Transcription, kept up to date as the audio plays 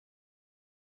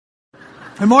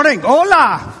Good morning.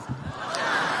 Hola.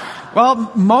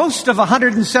 Well, most of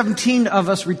 117 of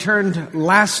us returned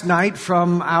last night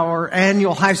from our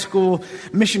annual high school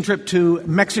mission trip to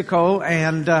Mexico,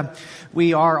 and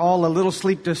we are all a little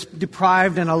sleep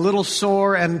deprived and a little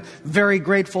sore and very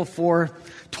grateful for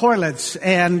toilets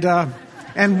and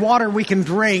water we can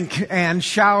drink and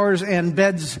showers and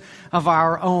beds of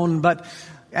our own. But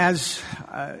as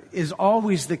is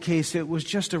always the case, it was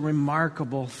just a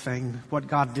remarkable thing what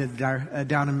God did there,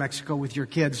 down in Mexico with your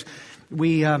kids.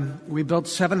 We built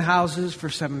 7 houses for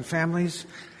 7 families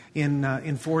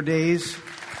in 4 days.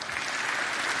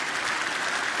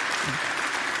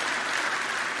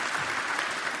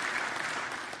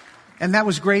 And that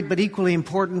was great, but equally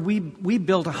important, we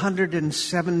built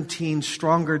 117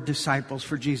 stronger disciples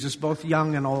for Jesus, both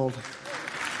young and old.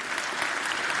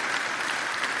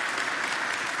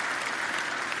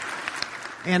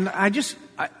 And I just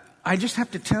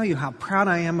have to tell you how proud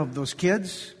I am of those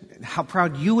kids, how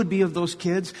proud you would be of those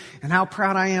kids, and how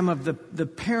proud I am of the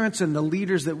parents and the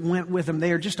leaders that went with them.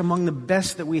 They are just among the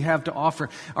best that we have to offer.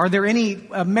 Are there any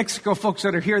Mexico folks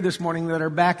that are here this morning that are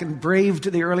back and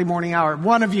braved the early morning hour?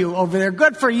 One of you over there.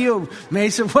 Good for you,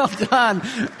 Mason. Well done.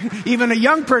 Even a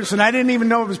young person. I didn't even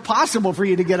know it was possible for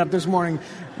you to get up this morning.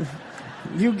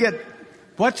 You get...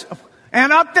 What's...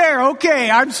 And up there,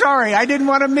 okay, I'm sorry, I didn't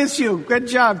want to miss you. Good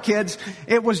job, kids.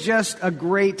 It was just a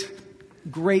great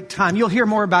time. You'll hear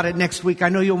more about it next week. I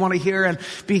know you'll want to hear and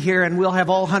be here, and we'll have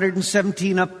all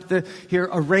 117 up here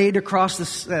arrayed across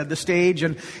the stage,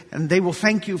 and they will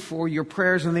thank you for your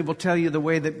prayers, and they will tell you the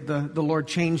way that the Lord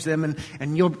changed them,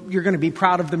 and you're going to be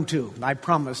proud of them too, I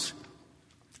promise.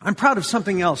 I'm proud of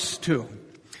something else too.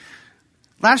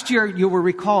 Last year, you will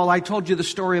recall, I told you the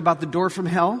story about the door from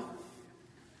hell.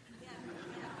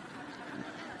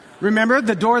 Remember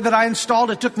the door that I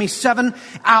installed? It took me 7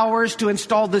 hours to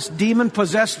install this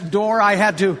demon-possessed door. I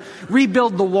had to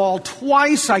rebuild the wall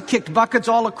twice. I kicked buckets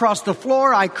all across the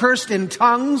floor. I cursed in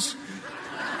tongues.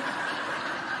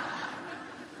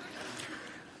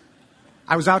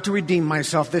 I was out to redeem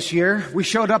myself this year. We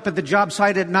showed up at the job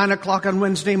site at 9 o'clock on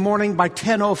Wednesday morning. By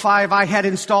 10:05, I had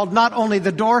installed not only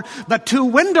the door, but 2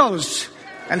 windows.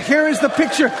 And here is the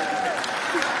picture.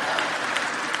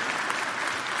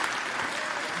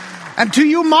 And to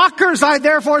you mockers, I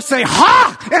therefore say,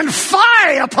 ha and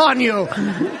fie upon you.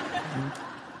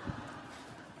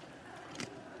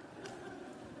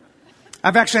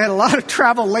 I've actually had a lot of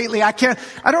travel lately. I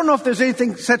don't know if there's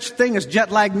such thing as jet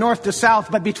lag north to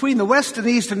south, but between the west and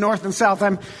east and north and south,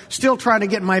 I'm still trying to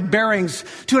get my bearings.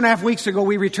 2.5 weeks ago,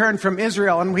 we returned from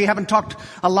Israel, and we haven't talked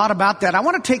a lot about that. I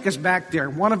want to take us back there.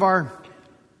 One of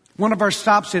our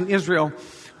stops in Israel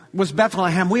was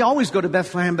Bethlehem. We always go to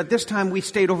Bethlehem, but this time we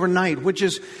stayed overnight, which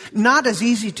is not as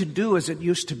easy to do as it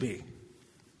used to be.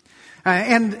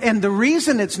 And the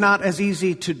reason it's not as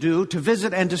easy to do, to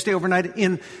visit and to stay overnight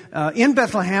in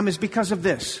Bethlehem, is because of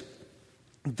this.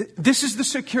 This is the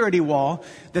security wall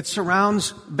that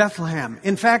surrounds Bethlehem.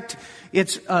 In fact,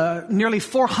 it's nearly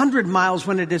 400 miles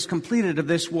when it is completed of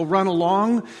this will run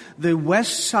along the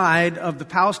west side of the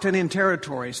Palestinian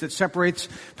territories that separates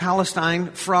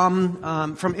Palestine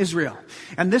from Israel.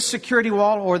 And this security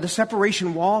wall, or the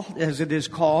separation wall as it is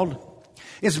called,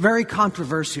 is very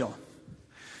controversial.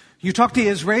 You talk to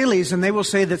Israelis and they will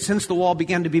say that since the wall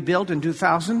began to be built in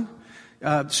 2000,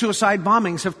 suicide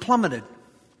bombings have plummeted.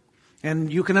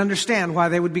 And you can understand why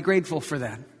they would be grateful for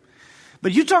that.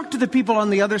 But you talk to the people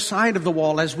on the other side of the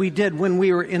wall, as we did when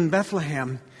we were in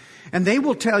Bethlehem, and they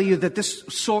will tell you that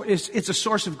it's a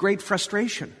source of great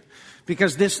frustration.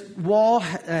 Because this wall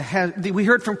we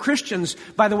heard from Christians,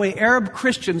 by the way, Arab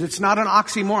Christians, it's not an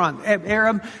oxymoron.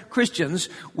 Arab Christians,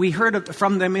 we heard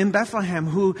from them in Bethlehem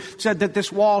who said that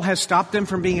this wall has stopped them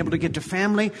from being able to get to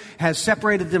family, has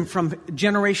separated them from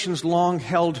generations long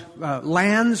held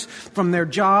lands, from their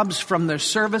jobs, from their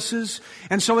services.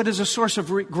 And so it is a source of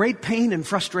great pain and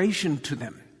frustration to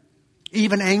them.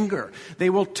 Even anger.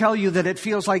 They will tell you that it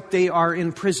feels like they are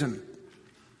in prison.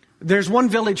 There's one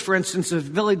village, for instance, a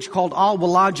village called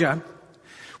Al-Walaja,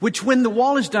 which when the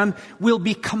wall is done will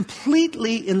be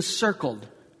completely encircled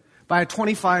by a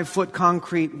 25-foot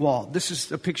concrete wall. This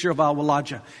is a picture of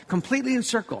Al-Walaja, completely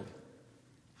encircled.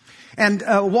 And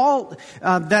a wall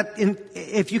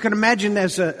if you can imagine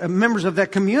as members of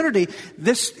that community,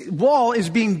 this wall is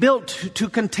being built to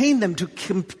contain them, to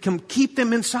keep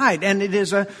them inside. And it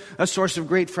is a source of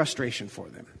great frustration for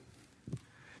them.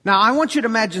 Now, I want you to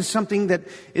imagine something that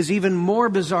is even more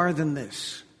bizarre than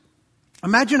this.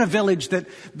 Imagine a village that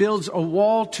builds a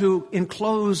wall to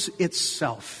enclose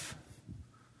itself.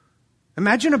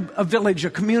 Imagine a village,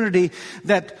 a community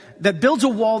that builds a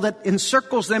wall that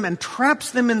encircles them and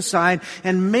traps them inside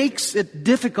and makes it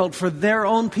difficult for their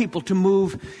own people to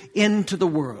move into the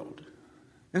world.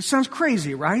 It sounds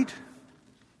crazy, right?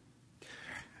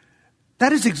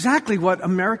 That is exactly what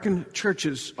American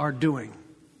churches are doing.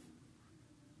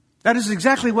 That is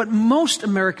exactly what most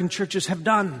American churches have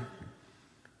done.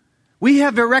 We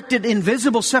have erected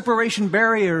invisible separation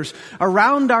barriers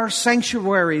around our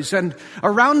sanctuaries and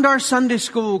around our Sunday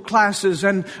school classes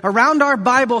and around our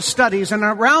Bible studies and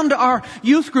around our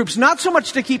youth groups, not so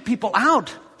much to keep people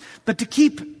out, but to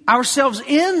keep ourselves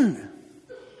in,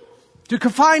 to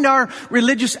confine our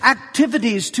religious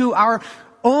activities to our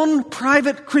own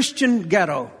private Christian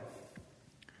ghetto.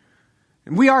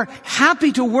 And we are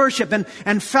happy to worship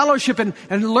and fellowship and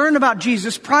learn about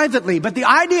Jesus privately. But the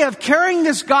idea of carrying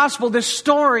this gospel, this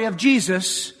story of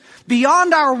Jesus,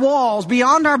 beyond our walls,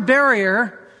 beyond our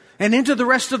barrier, and into the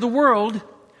rest of the world,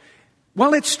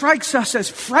 well, it strikes us as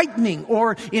frightening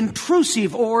or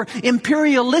intrusive or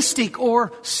imperialistic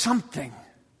or something.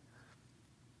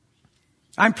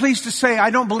 I'm pleased to say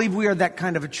I don't believe we are that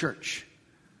kind of a church.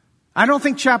 I don't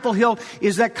think Chapel Hill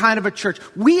is that kind of a church.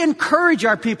 We encourage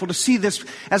our people to see this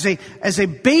as a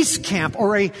base camp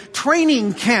or a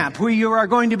training camp where you are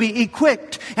going to be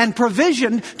equipped and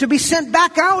provisioned to be sent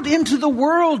back out into the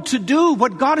world to do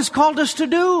what God has called us to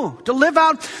do, to live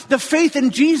out the faith in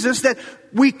Jesus that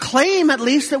we claim at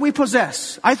least that we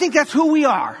possess. I think that's who we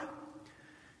are.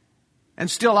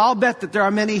 And still, I'll bet that there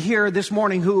are many here this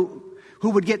morning who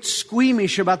would get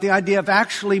squeamish about the idea of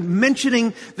actually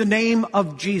mentioning the name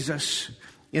of Jesus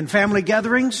in family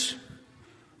gatherings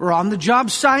or on the job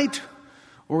site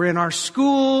or in our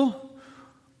school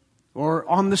or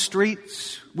on the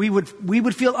streets. We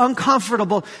would feel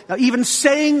uncomfortable even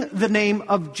saying the name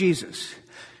of Jesus.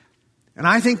 And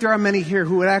I think there are many here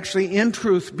who would actually, in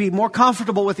truth, be more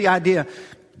comfortable with the idea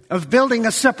of building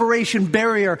a separation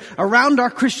barrier around our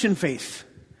Christian faith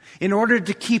in order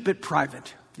to keep it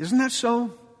private. Isn't that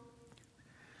so?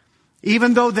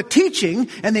 Even though the teaching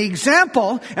and the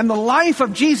example and the life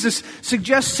of Jesus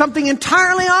suggests something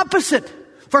entirely opposite,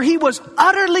 for he was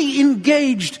utterly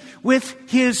engaged with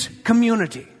his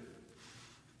community.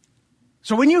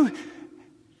 So when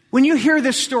you hear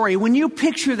this story, when you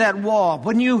picture that wall,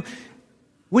 when you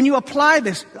apply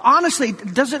this, honestly,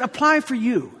 does it apply for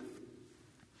you?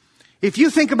 If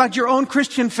you think about your own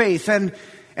Christian faith and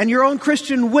your own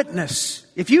Christian witness,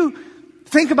 if you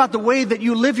think about the way that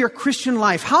you live your Christian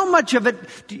life, how much of it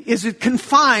is it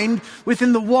confined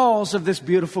within the walls of this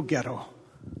beautiful ghetto?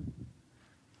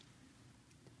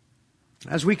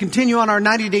 As we continue on our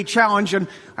 90-day challenge, and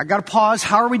I got to pause.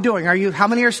 How are we doing? How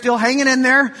many are still hanging in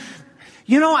there?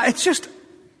 You know, it's just,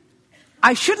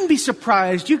 I shouldn't be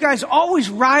surprised. You guys always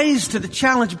rise to the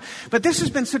challenge, but this has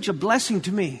been such a blessing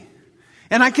to me.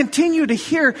 And I continue to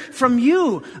hear from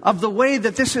you of the way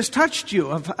that this has touched you,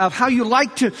 of how you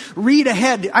like to read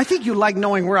ahead. I think you like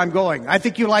knowing where I'm going. I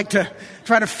think you like to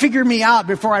try to figure me out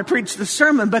before I preach the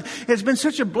sermon. But it's been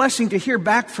such a blessing to hear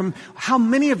back from how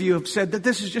many of you have said that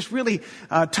this has just really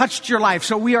touched your life.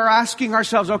 So we are asking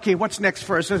ourselves, okay, what's next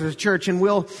for us as a church? And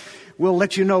we'll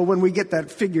let you know when we get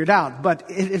that figured out. But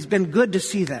it's been good to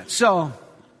see that. So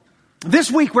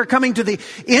this week we're coming to the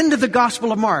end of the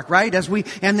Gospel of Mark, right?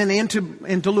 And then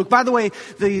into Luke. By the way,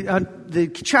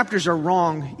 the chapters are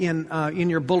wrong in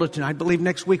your bulletin. I believe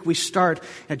next week we start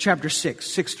at chapter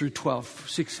 6 through 12.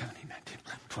 6, 7, 8, 9, 10,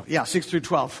 11, 12. Yeah, 6 through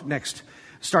 12 next,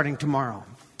 starting tomorrow.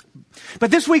 But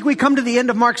this week we come to the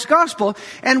end of Mark's Gospel,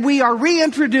 and we are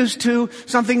reintroduced to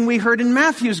something we heard in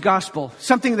Matthew's Gospel,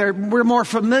 something that we're more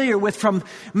familiar with from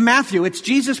Matthew. It's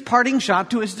Jesus' parting shot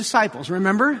to his disciples,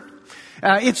 remember?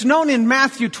 It's known in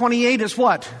Matthew 28 as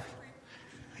what?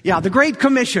 Yeah, the Great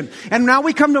Commission. And now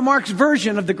we come to Mark's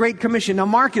version of the Great Commission. Now,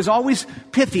 Mark is always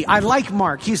pithy. I like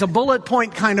Mark. He's a bullet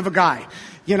point kind of a guy.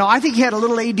 You know, I think he had a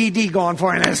little ADD going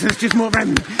for him. Let's just move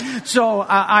in. So,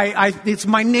 it's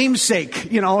my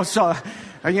namesake, you know, so,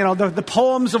 the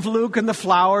poems of Luke and the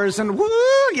flowers and woo,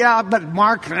 yeah, but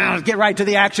Mark, get right to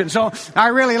the action. So, I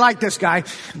really like this guy.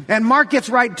 And Mark gets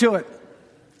right to it.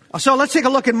 So let's take a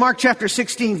look at Mark chapter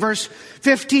 16, verse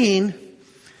 15,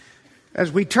 as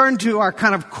we turn to our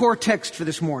kind of core text for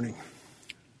this morning.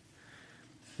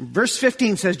 Verse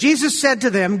 15 says, Jesus said to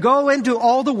them, "Go into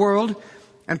all the world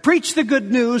and preach the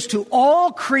good news to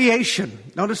all creation."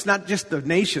 Notice not just the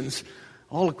nations,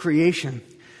 all of creation.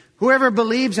 "Whoever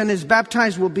believes and is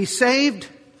baptized will be saved,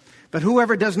 but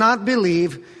whoever does not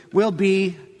believe will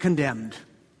be condemned."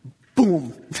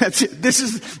 Boom. That's it. This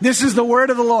is the word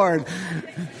of the Lord.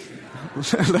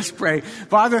 Let's pray.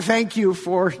 Father, thank you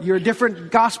for your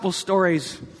different gospel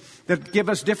stories that give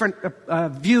us different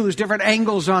views, different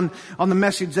angles on the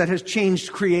message that has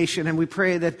changed creation. And we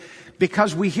pray that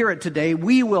because we hear it today,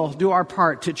 we will do our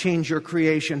part to change your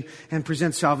creation and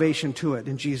present salvation to it.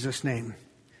 In Jesus' name,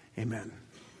 amen.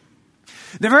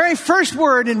 The very first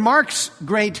word in Mark's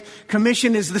Great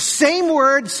Commission is the same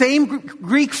word, same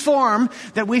Greek form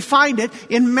that we find it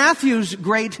in Matthew's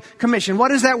Great Commission.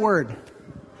 What is that word?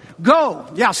 Go.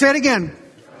 Yeah, say it again.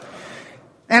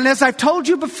 And as I've told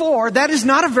you before, that is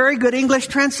not a very good English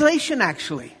translation,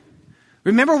 actually.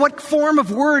 Remember, what form of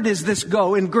word is this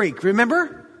go in Greek?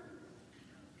 Remember?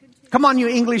 Come on, you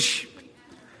English.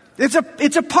 It's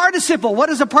a participle. What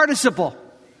is a participle?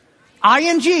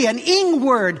 ING, an ing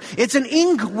word. It's an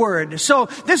ing word. So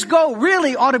this go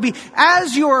really ought to be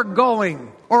as you're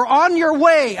going or on your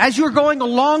way, as you're going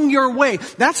along your way.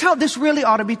 That's how this really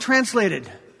ought to be translated.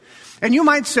 And you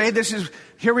might say this is,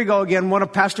 here we go again, one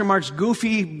of Pastor Mark's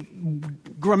goofy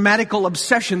grammatical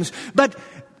obsessions. But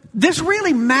this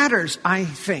really matters, I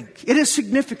think. It is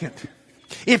significant.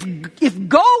 If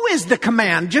go is the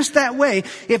command, just that way,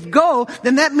 if go,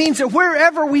 then that means that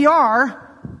wherever we are,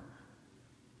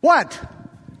 what?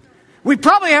 We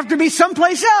probably have to be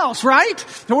someplace else, right?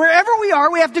 So wherever we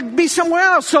are, we have to be somewhere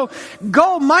else. So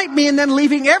go might mean then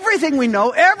leaving everything we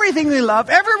know, everything we love,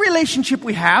 every relationship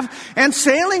we have, and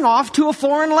sailing off to a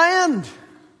foreign land.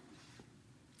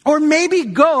 Or maybe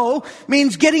go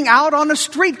means getting out on a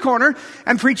street corner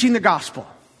and preaching the gospel.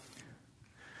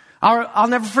 I'll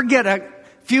never forget a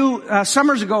few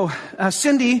summers ago,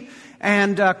 Cindy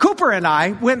and Cooper and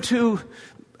I went to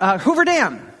Hoover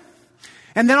Dam.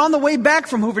 And then on the way back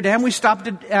from Hoover Dam, we stopped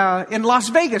in Las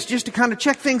Vegas just to kind of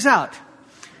check things out.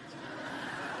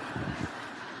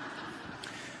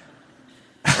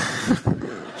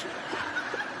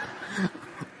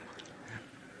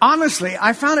 Honestly,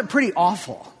 I found it pretty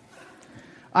awful.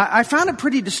 I found it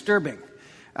pretty disturbing.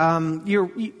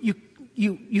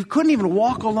 You couldn't even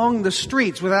walk along the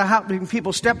streets without having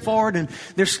people step forward and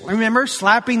remember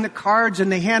slapping the cards,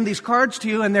 and they hand these cards to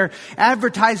you, and they're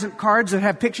advertisement cards that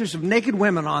have pictures of naked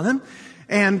women on them,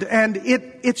 and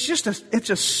it's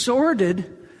a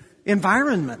sordid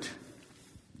environment.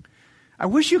 I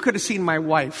wish you could have seen my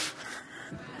wife.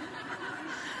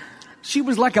 She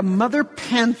was like a mother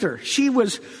panther. She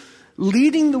was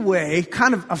leading the way,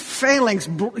 kind of a phalanx,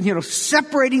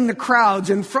 separating the crowds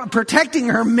and protecting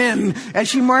her men as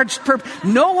she marched.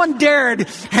 No one dared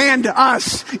hand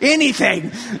us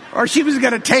anything, or she was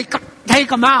going to take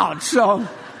them out. So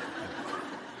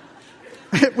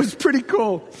it was pretty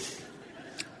cool.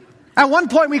 At one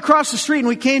point, we crossed the street and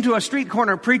we came to a street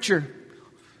corner preacher.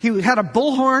 He had a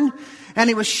bullhorn and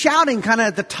he was shouting kind of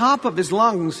at the top of his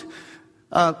lungs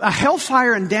a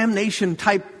hellfire and damnation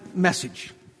type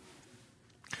message.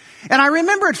 And I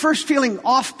remember at first feeling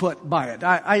off-put by it.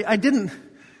 I didn't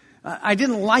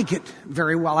like it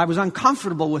very well. I was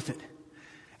uncomfortable with it.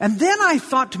 And then I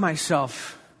thought to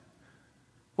myself,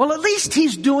 well, at least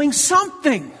he's doing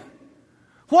something.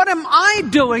 What am I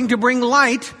doing to bring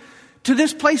light to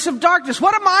this place of darkness?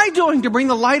 What am I doing to bring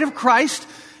the light of Christ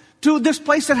to this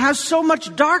place that has so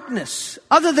much darkness,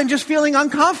 other than just feeling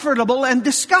uncomfortable and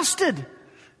disgusted?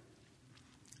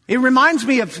 It reminds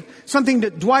me of something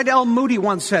that Dwight L. Moody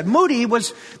once said. Moody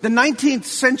was the 19th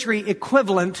century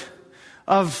equivalent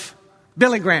of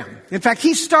Billy Graham. In fact,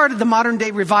 he started the modern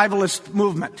day revivalist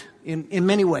movement in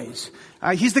many ways.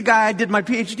 He's the guy I did my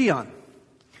PhD on.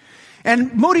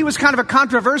 And Moody was kind of a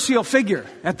controversial figure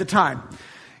at the time.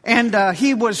 And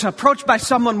he was approached by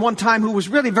someone one time who was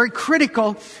really very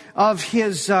critical of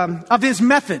his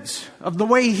methods, of the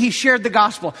way he shared the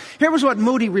gospel. Here was what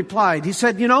Moody replied. He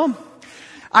said,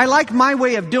 I like my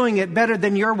way of doing it better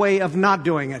than your way of not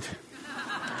doing it.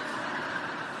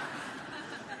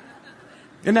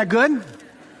 Isn't that good?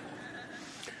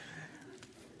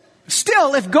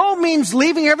 Still, if go means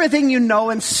leaving everything you know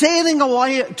and sailing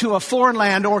away to a foreign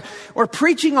land or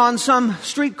preaching on some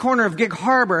street corner of Gig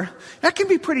Harbor, that can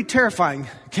be pretty terrifying,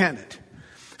 can't it?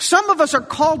 Some of us are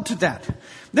called to that.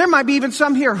 There might be even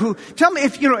some here who tell me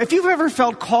if you've ever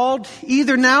felt called,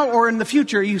 either now or in the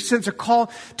future, you sense a call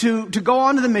to go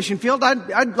onto the mission field.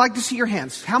 I'd like to see your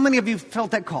hands. How many of you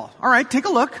felt that call? All right, take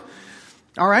a look.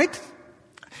 All right.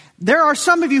 There are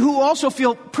some of you who also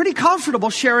feel pretty comfortable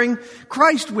sharing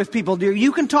Christ with people.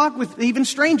 You can talk with even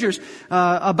strangers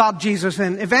about Jesus,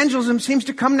 and evangelism seems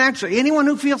to come naturally. Anyone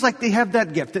who feels like they have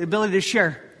that gift, the ability to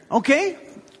share. Okay,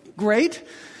 great.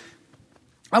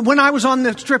 When I was on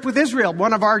the trip with Israel,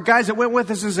 one of our guys that went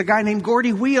with us is a guy named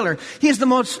Gordy Wheeler. He is the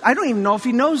most, I don't even know if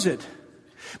he knows it,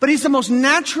 but he's the most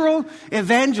natural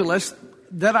evangelist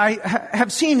that I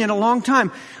have seen in a long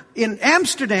time. In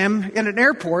Amsterdam, in an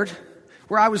airport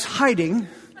where I was hiding,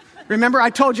 Remember, I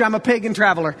told you I'm a pagan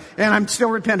traveler, and I'm still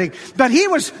repenting. But he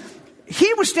was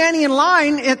standing in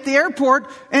line at the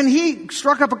airport, and he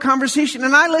struck up a conversation,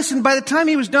 and I listened. By the time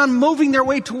he was done moving their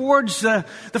way towards the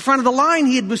front of the line,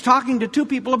 he was talking to two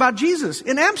people about Jesus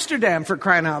in Amsterdam, for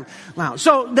crying out loud.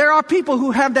 So there are people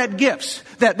who have that gift.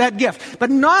 But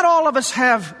not all of us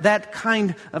have that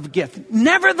kind of gift.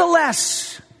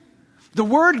 Nevertheless, the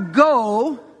word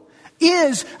go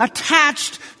is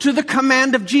attached to the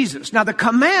command of Jesus. Now, the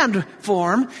command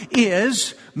form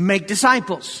is make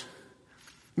disciples.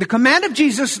 The command of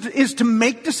Jesus is to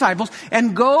make disciples,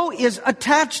 and go is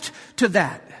attached to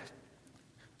that.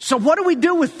 So what do we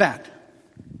do with that?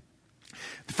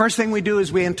 The first thing we do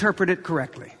is we interpret it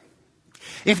correctly.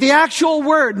 If the actual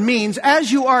word means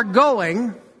as you are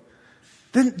going,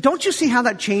 then don't you see how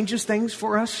that changes things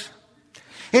for us?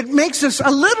 It makes us a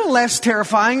little less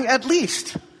terrifying, at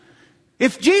least.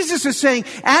 If Jesus is saying,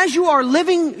 as you are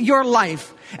living your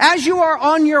life, as you are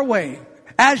on your way,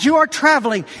 as you are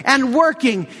traveling and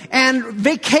working and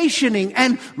vacationing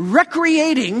and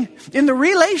recreating in the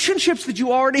relationships that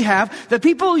you already have, the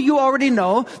people you already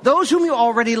know, those whom you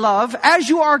already love, as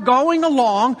you are going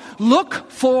along, look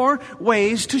for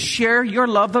ways to share your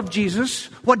love of Jesus,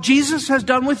 what Jesus has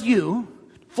done with you,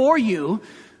 for you,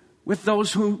 with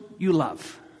those whom you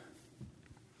love.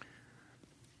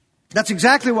 That's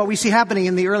exactly what we see happening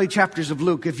in the early chapters of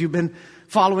Luke, if you've been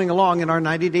following along in our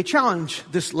 90-day challenge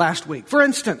this last week. For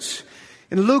instance,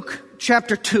 in Luke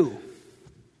chapter 2,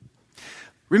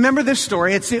 remember this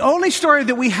story. It's the only story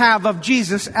that we have of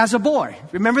Jesus as a boy.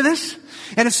 Remember this?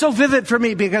 And it's so vivid for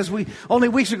me because only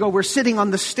weeks ago we're sitting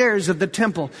on the stairs of the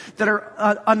temple that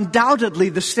are undoubtedly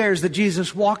the stairs that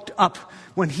Jesus walked up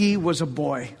when he was a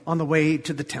boy on the way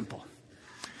to the temple.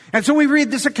 And so we read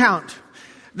this account.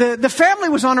 The family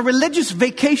was on a religious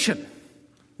vacation.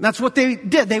 That's what they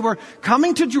did. They were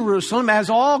coming to Jerusalem, as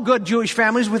all good Jewish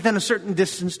families within a certain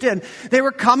distance did. They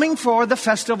were coming for the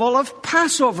festival of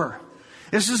Passover.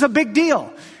 This is a big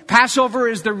deal. Passover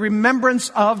is the remembrance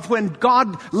of when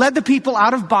God led the people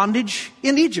out of bondage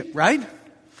in Egypt, right?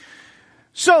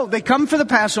 So they come for the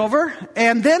Passover,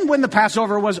 and then when the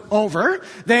Passover was over,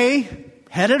 they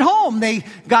headed home. They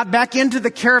got back into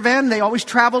the caravan. They always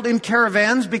traveled in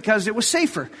caravans because it was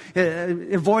safer.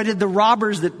 It avoided the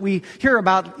robbers that we hear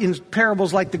about in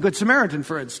parables like the Good Samaritan,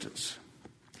 for instance.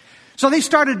 So they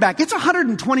started back. It's a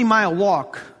 120-mile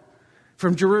walk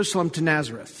from Jerusalem to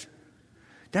Nazareth.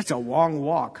 That's a long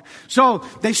walk. So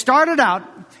they started out,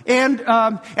 and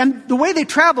the way they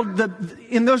traveled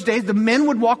in those days, the men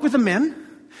would walk with the men,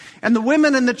 and the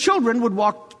women and the children would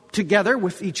walk together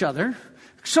with each other.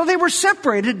 So they were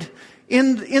separated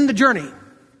in the journey.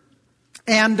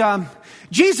 And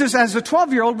Jesus, as a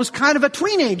 12-year-old, was kind of a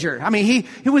teenager. I mean,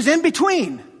 he was in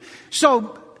between.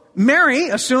 So Mary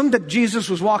assumed that Jesus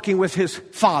was walking with his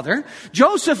father.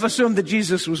 Joseph assumed that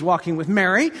Jesus was walking with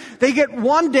Mary. They get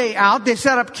one day out, they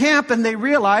set up camp, and they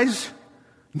realize,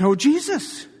 no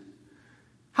Jesus.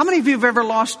 How many of you have ever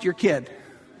lost your kid?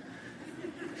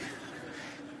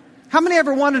 How many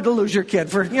ever wanted to lose your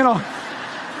kid for,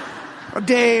 a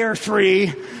day or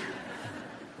three?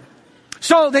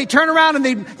 So they turn around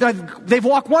and they've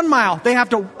walked 1 mile.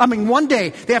 One day.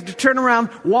 They have to turn around,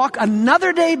 walk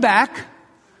another day back.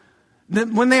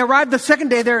 When they arrive the second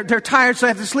day, they're tired, so they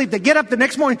have to sleep. They get up the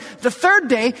next morning. The third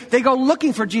day, they go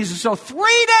looking for Jesus. So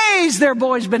 3 days their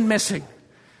boy's been missing.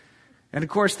 And of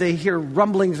course, they hear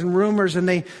rumblings and rumors, and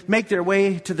they make their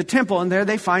way to the temple. And there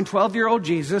they find 12-year-old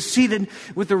Jesus seated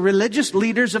with the religious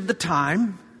leaders of the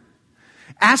time,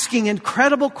 asking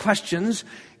incredible questions,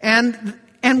 and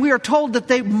we are told that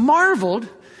they marveled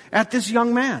at this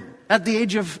young man at the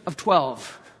age of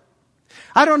 12.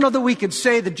 I don't know that we could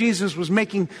say that Jesus was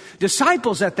making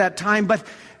disciples at that time, but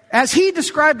as he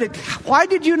described it, why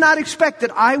did you not expect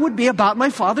that I would be about my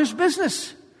Father's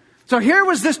business? So here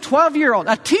was this 12-year-old,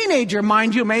 a teenager,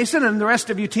 mind you, Mason, and the rest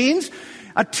of you teens,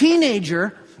 a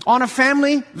teenager on a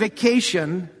family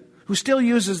vacation who still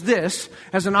uses this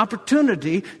as an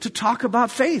opportunity to talk about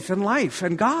faith and life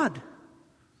and God.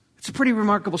 It's a pretty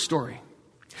remarkable story.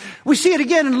 We see it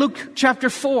again in Luke chapter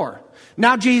 4.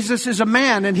 Now Jesus is a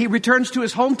man, and he returns to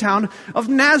his hometown of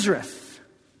Nazareth.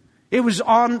 It was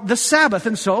on the Sabbath,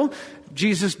 and so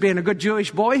Jesus, being a good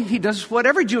Jewish boy, he does what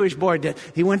every Jewish boy did.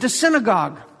 He went to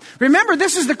synagogue. Remember,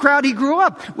 this is the crowd he grew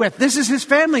up with. This is his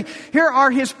family. Here are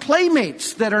his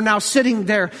playmates that are now sitting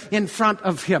there in front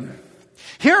of him.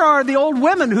 Here are the old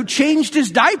women who changed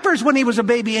his diapers when he was a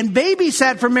baby and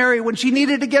babysat for Mary when she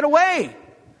needed to get away.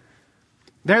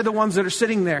 They're the ones that are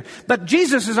sitting there. But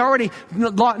Jesus has already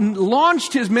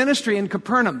launched his ministry in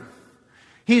Capernaum.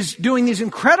 He's doing these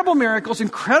incredible miracles,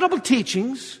 incredible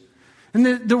teachings. And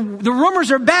the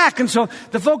rumors are back, and so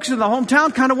the folks in the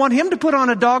hometown kind of want him to put on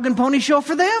a dog and pony show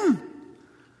for them.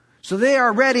 So they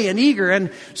are ready and eager,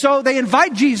 and so they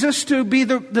invite Jesus to be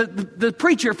the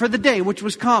preacher for the day, which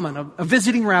was common, a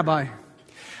visiting rabbi.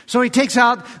 So he takes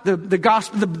out the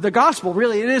gospel,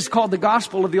 really it is called the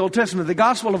gospel of the Old Testament, the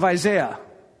gospel of Isaiah.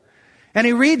 And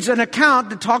he reads an account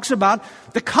that talks about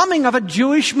the coming of a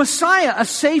Jewish Messiah, a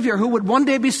Savior who would one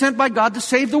day be sent by God to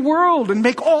save the world and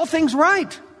make all things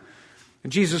right.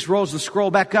 And Jesus rolls the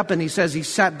scroll back up and he says he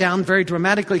sat down very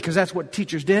dramatically because that's what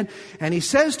teachers did. And he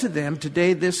says to them,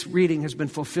 today this reading has been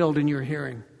fulfilled in your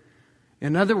hearing.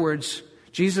 In other words,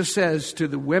 Jesus says to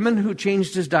the women who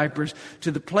changed his diapers,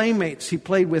 to the playmates he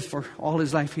played with for all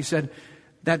his life, he said,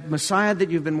 that Messiah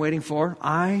that you've been waiting for,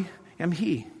 I am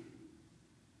he.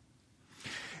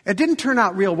 It didn't turn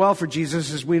out real well for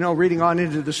Jesus, as we know, reading on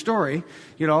into the story,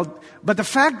 But the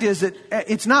fact is that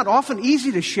it's not often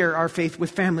easy to share our faith with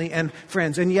family and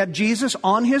friends. And yet Jesus,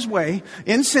 on his way,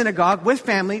 in synagogue, with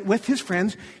family, with his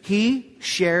friends, he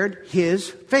shared his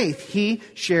faith. He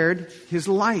shared his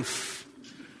life.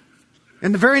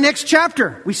 In the very next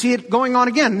chapter, we see it going on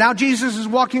again. Now Jesus is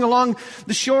walking along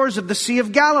the shores of the Sea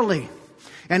of Galilee.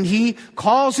 And he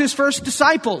calls his first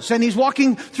disciples, and he's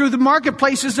walking through the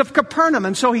marketplaces of Capernaum.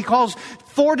 And so he calls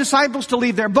 4 disciples to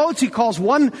leave their boats. He calls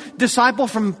 1 disciple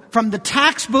from the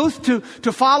tax booth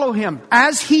to follow him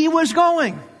as he was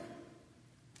going.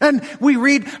 And we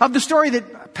read of the story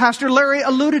that Pastor Larry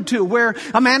alluded to, where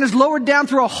a man is lowered down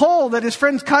through a hole that his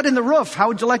friends cut in the roof. How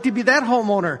would you like to be that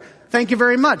homeowner? Thank you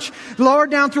very much.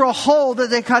 Lowered down through a hole that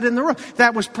they cut in the roof.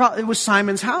 It was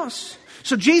Simon's house.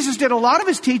 So Jesus did a lot of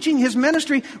his teaching, his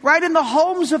ministry, right in the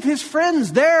homes of his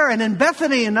friends there and in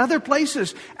Bethany and other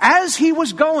places. As he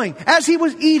was going, as he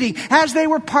was eating, as they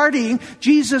were partying,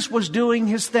 Jesus was doing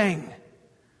his thing.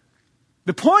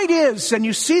 The point is, and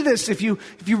you see this if you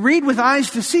read with eyes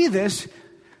to see this,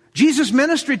 Jesus'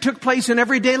 ministry took place in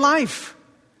everyday life.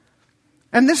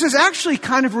 And this is actually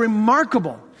kind of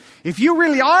remarkable. If you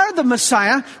really are the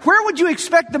Messiah, where would you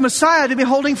expect the Messiah to be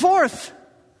holding forth?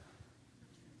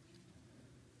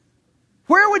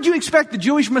 Where would you expect the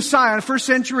Jewish Messiah in first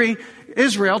century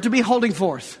Israel to be holding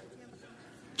forth?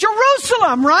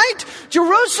 Jerusalem, right?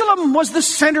 Jerusalem was the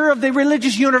center of the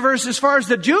religious universe as far as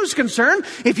the Jews concerned.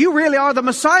 If you really are the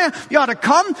Messiah, you ought to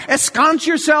come, ensconce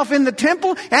yourself in the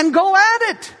temple, and go at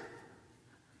it.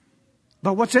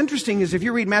 But what's interesting is if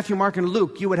you read Matthew, Mark, and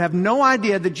Luke, you would have no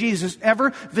idea that Jesus ever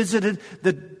visited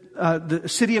the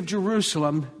city of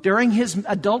Jerusalem during his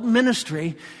adult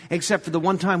ministry, except for the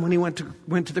one time when he went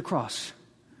to the cross.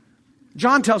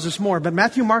 John tells us more, but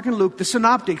Matthew, Mark, and Luke, the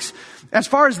synoptics, as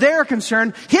far as they're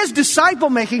concerned, his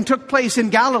disciple-making took place in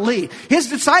Galilee. His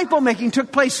disciple-making took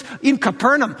place in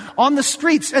Capernaum, on the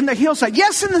streets and the hillside.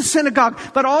 Yes, in the synagogue,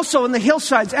 but also in the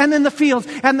hillsides and in the fields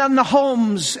and in the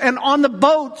homes and on the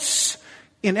boats,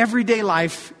 in everyday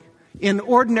life, in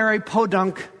ordinary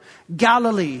podunk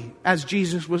Galilee, as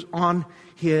Jesus was on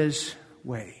his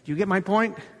way. Do you get my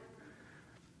point?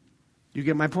 You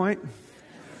get my point?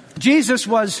 Jesus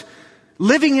was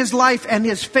living his life and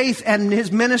his faith and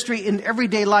his ministry in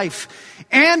everyday life.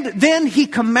 And then he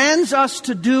commands us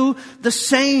to do the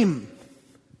same.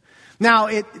 Now,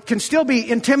 it can still be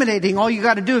intimidating. All you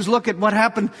got to do is look at what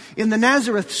happened in the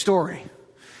Nazareth story.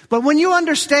 But when you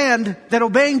understand that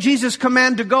obeying Jesus'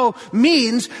 command to go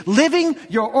means living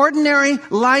your ordinary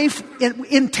life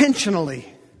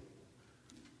intentionally.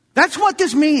 That's what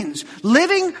this means.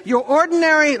 Living your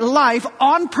ordinary life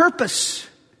on purpose.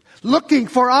 Looking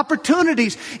for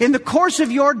opportunities in the course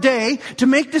of your day to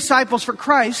make disciples for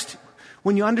Christ.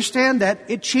 When you understand that,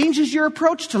 it changes your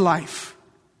approach to life.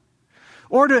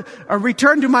 Or to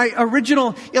return to my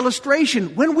original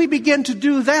illustration, when we begin to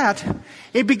do that,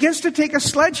 it begins to take a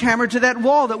sledgehammer to that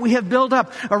wall that we have built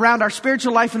up around our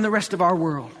spiritual life and the rest of our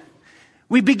world.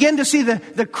 We begin to see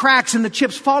the cracks and the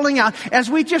chips falling out as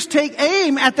we just take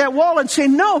aim at that wall and say,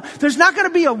 no, there's not going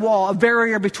to be a wall, a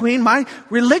barrier between my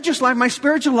religious life, my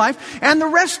spiritual life, and the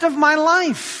rest of my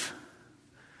life.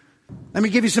 Let me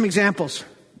give you some examples.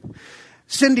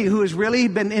 Cindy, who has really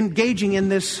been engaging in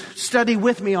this study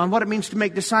with me on what it means to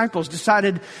make disciples,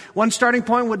 decided one starting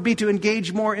point would be to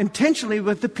engage more intentionally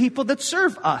with the people that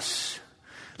serve us,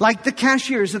 like the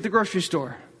cashiers at the grocery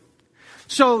store.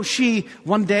 So she,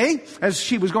 one day, as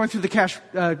she was going through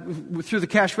the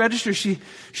cash register,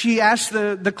 she asked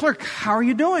the clerk, "How are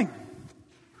you doing?"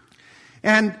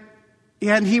 And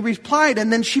he replied,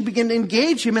 and then she began to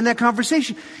engage him in that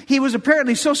conversation. He was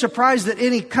apparently so surprised that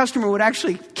any customer would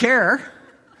actually care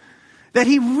that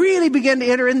he really began to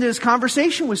enter into this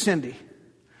conversation with Cindy.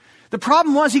 The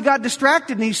problem was he got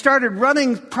distracted and he started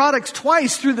running products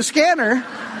twice through the scanner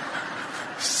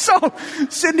So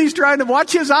Cindy's trying to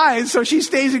watch his eyes so she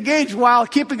stays engaged while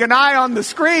keeping an eye on the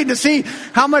screen to see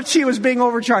how much she was being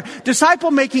overcharged.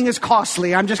 Disciple making is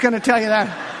costly. I'm just going to tell you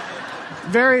that.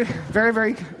 Very, very,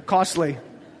 very costly.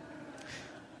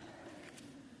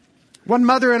 One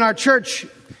mother in our church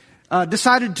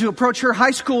decided to approach her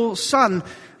high school son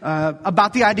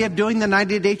about the idea of doing the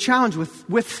 90-day challenge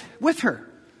with her.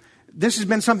 This has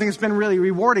been something that's been really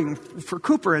rewarding for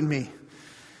Cooper and me.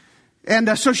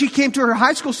 And so she came to her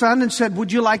high school son and said,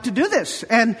 would you like to do this?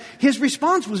 And his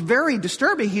response was very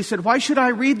disturbing. He said, why should I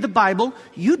read the Bible?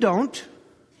 You don't.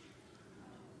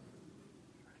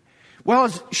 Well,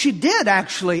 she did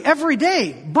actually every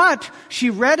day, but she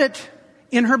read it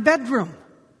in her bedroom.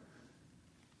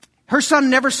 Her son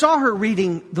never saw her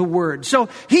reading the Word. So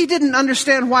he didn't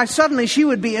understand why suddenly she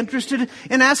would be interested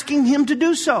in asking him to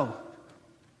do so.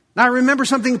 Now, I remember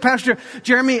something Pastor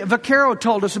Jeremy Vaccaro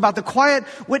told us about the quiet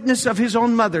witness of his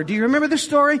own mother. Do you remember this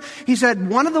story? He said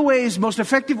one of the ways, most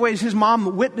effective ways his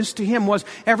mom witnessed to him was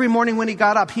every morning when he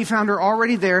got up, he found her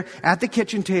already there at the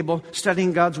kitchen table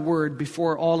studying God's Word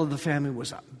before all of the family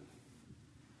was up.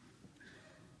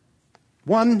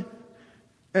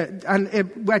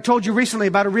 I told you recently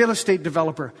about a real estate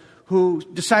developer who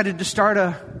decided to start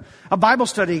a Bible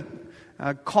study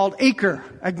called Acre,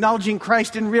 Acknowledging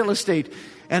Christ in Real Estate.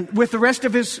 And with the rest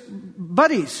of his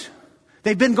buddies,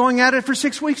 they've been going at it for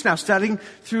 6 weeks now, studying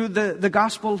through the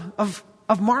Gospel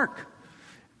of Mark.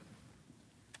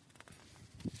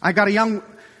 I got a young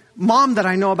mom that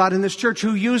I know about in this church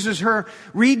who uses her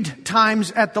read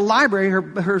times at the library,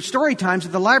 her story times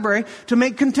at the library, to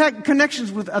make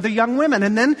connections with other young women.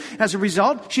 And then, as a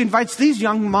result, she invites these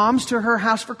young moms to her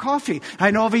house for coffee.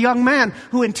 I know of a young man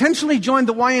who intentionally joined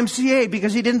the YMCA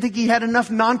because he didn't think he had enough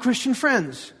non-Christian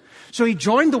friends. So he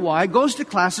joined the Y, goes to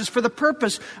classes for the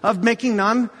purpose of making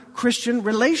non-Christian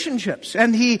relationships.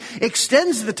 And he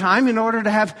extends the time in order to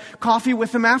have coffee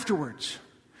with them afterwards.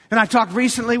 And I talked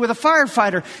recently with a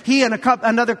firefighter. He and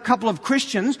another couple of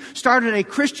Christians started a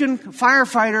Christian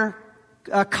firefighter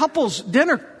couples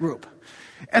dinner group.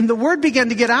 And the word began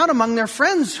to get out among their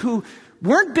friends who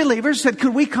weren't believers, said,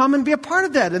 could we come and be a part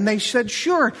of that? And they said,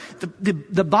 sure.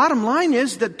 The bottom line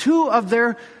is that two of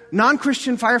their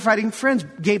non-Christian firefighting friends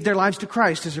gave their lives to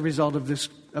Christ as a result of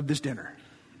this dinner.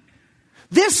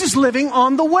 This is living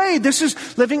on the way. This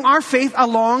is living our faith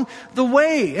along the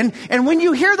way. And when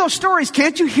you hear those stories,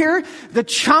 can't you hear the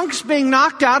chunks being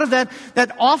knocked out of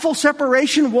that awful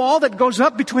separation wall that goes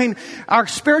up between our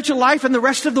spiritual life and the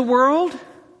rest of the world?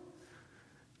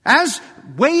 As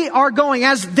they are going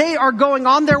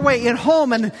on their way in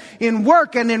home and in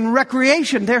work and in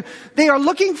recreation, they are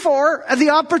looking for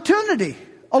the opportunity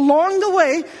along the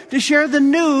way to share the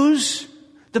news,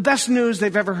 the best news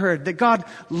they've ever heard, that God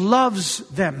loves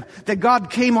them, that God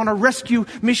came on a rescue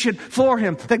mission for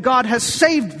him, that God has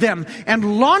saved them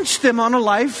and launched them on a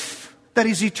life that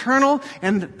is eternal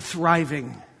and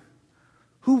thriving.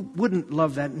 Who wouldn't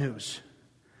love that news?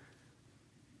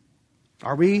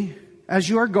 Are we, as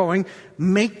you are going,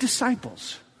 make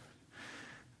disciples?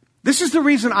 This is the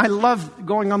reason I love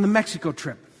going on the Mexico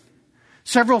trip.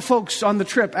 Several folks on the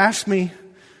trip asked me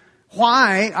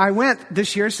why I went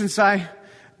this year since I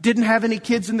didn't have any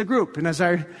kids in the group. And as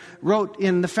I wrote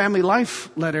in the family life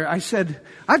letter, I said,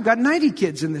 I've got 90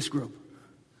 kids in this group.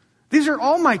 These are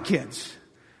all my kids.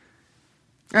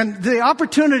 And the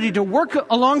opportunity to work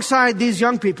alongside these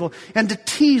young people and to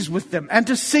tease with them and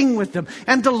to sing with them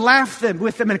and to laugh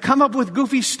with them and come up with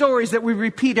goofy stories that we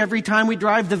repeat every time we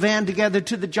drive the van together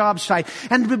to the job site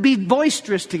and to be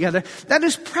boisterous together, that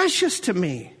is precious to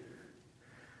me.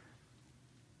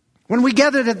 When we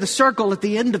gathered at the circle at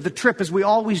the end of the trip, as we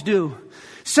always do,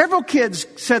 several kids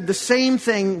said the same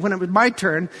thing when it was my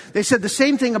turn. They said the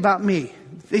same thing about me.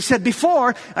 They said,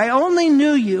 before, I only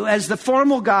knew you as the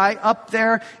formal guy up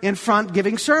there in front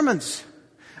giving sermons.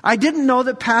 I didn't know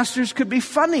that pastors could be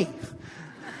funny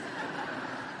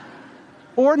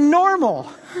or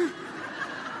normal.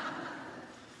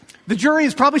 The jury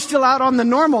is probably still out on the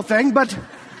normal thing, but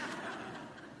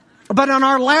on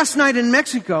our last night in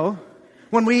Mexico,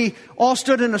 when we all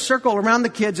stood in a circle around the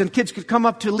kids and kids could come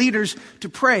up to leaders to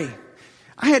pray,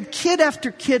 I had kid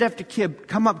after kid after kid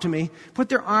come up to me, put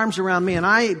their arms around me, and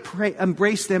I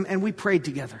embraced them, and we prayed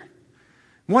together.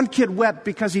 One kid wept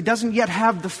because he doesn't yet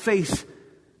have the faith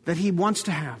that he wants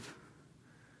to have.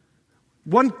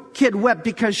 One kid wept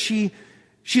because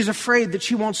she's afraid that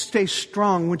she won't stay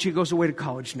strong when she goes away to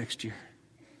college next year.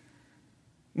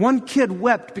 One kid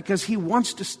wept because he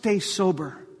wants to stay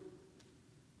sober.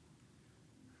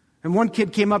 And one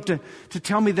kid came up to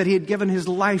tell me that he had given his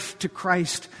life to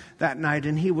Christ that night,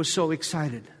 and he was so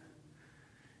excited.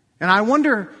 And I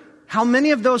wonder how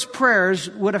many of those prayers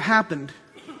would have happened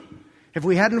if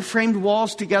we hadn't framed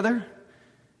walls together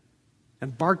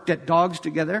and barked at dogs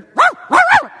together?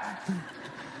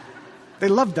 They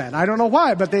loved that. I don't know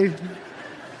why, but they...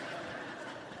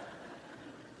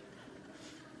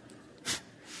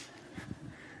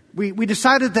 We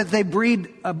decided that they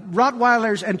breed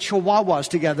Rottweilers and Chihuahuas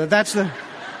together. That's the...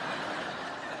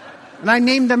 And I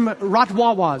named them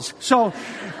Rottwawas. So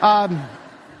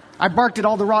I barked at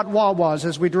all the Rottwawas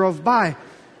as we drove by.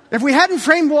 If we hadn't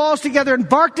framed walls together and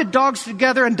barked at dogs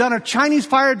together and done a Chinese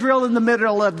fire drill in the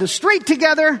middle of the street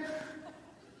together,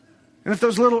 and if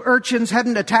those little urchins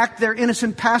hadn't attacked their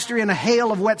innocent pastor in a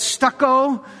hail of wet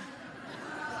stucco,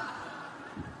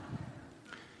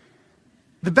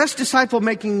 the best disciple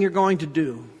making you're going to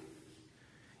do,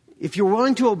 if you're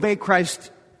willing to obey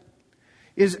Christ,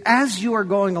 is as you are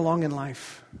going along in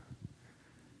life.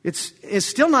 It's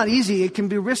still not easy. It can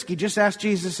be risky. Just ask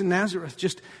Jesus in Nazareth.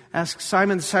 Just ask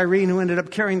Simon the Cyrene, who ended up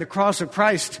carrying the cross of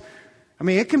Christ. I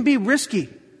mean, it can be risky,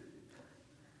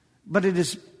 but it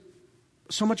is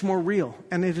so much more real,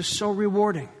 and it is so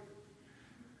rewarding.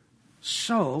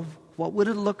 So, what would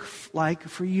it look like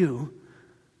for you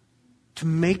to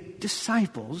make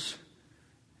disciples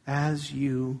as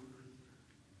you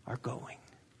are going?